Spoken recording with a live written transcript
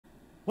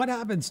What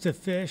happens to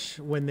fish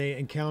when they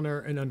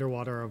encounter an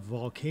underwater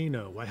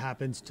volcano? What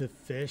happens to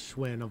fish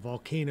when a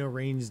volcano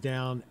rains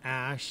down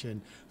ash and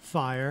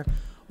fire?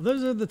 Well,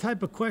 those are the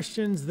type of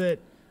questions that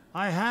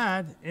I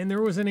had, and there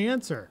was an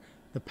answer: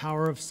 the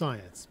power of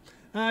science.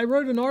 I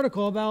wrote an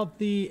article about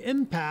the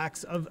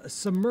impacts of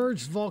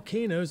submerged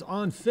volcanoes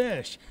on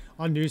fish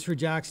on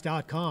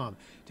newsforjacks.com.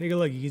 Take a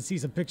look. You can see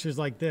some pictures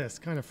like this.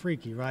 Kind of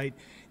freaky, right?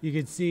 You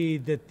can see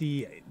that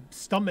the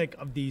stomach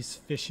of these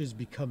fishes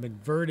become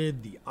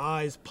inverted. The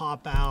eyes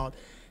pop out.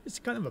 It's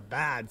kind of a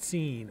bad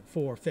scene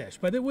for fish,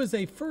 but it was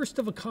a first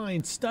of a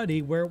kind study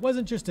where it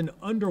wasn't just an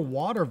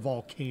underwater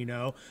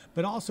volcano,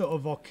 but also a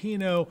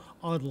volcano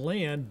on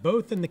land,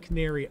 both in the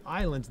Canary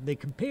Islands. They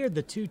compared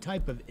the two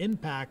type of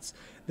impacts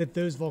that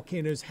those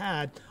volcanoes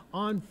had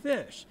on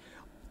fish.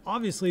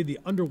 Obviously, the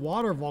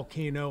underwater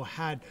volcano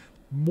had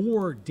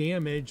more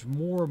damage,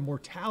 more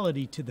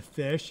mortality to the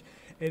fish.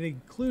 It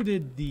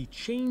included the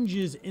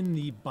changes in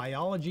the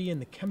biology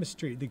and the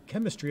chemistry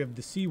of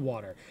the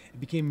seawater. It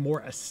became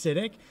more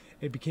acidic,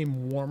 it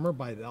became warmer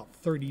by about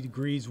 30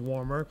 degrees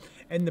warmer,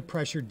 and the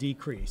pressure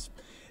decreased.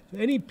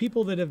 Any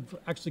people that have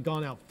actually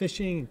gone out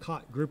fishing and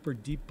caught grouper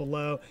deep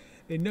below,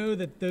 they know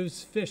that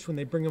those fish, when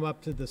they bring them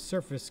up to the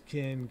surface,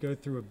 can go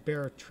through a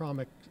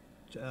barotrauma.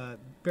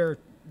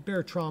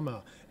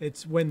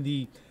 It's when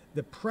the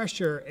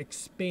pressure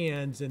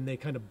expands and they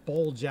kind of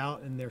bulge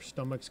out and their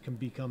stomachs can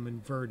become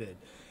inverted.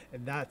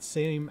 And that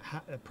same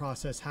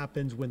process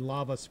happens when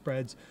lava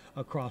spreads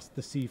across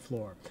the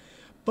seafloor.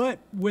 But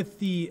with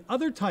the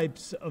other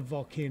types of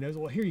volcanoes,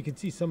 well, here you can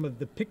see some of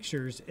the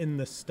pictures in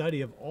the study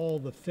of all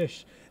the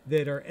fish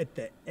that are at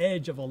the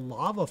edge of a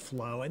lava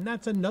flow. And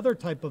that's another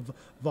type of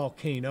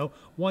volcano,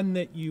 one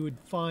that you would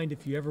find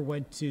if you ever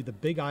went to the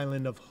big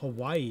island of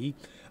Hawaii.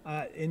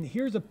 And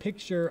here's a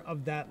picture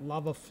of that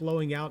lava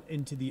flowing out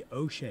into the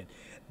ocean.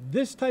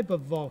 This type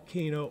of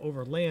volcano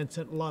over land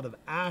sent a lot of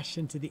ash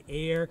into the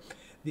air.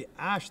 The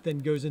ash then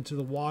goes into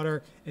the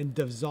water and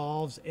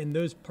dissolves, and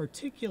those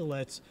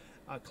particulates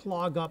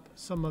clog up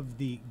some of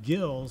the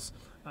gills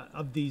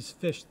of these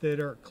fish that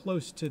are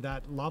close to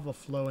that lava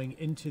flowing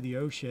into the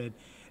ocean,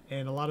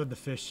 and a lot of the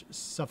fish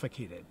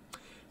suffocated.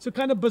 So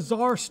kind of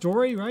bizarre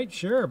story, right?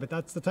 Sure, but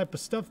that's the type of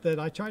stuff that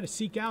I try to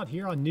seek out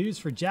here on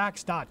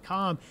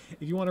newsforjacks.com.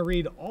 If you want to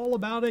read all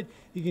about it,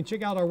 you can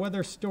check out our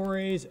weather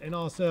stories and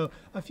also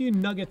a few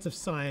nuggets of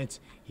science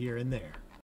here and there.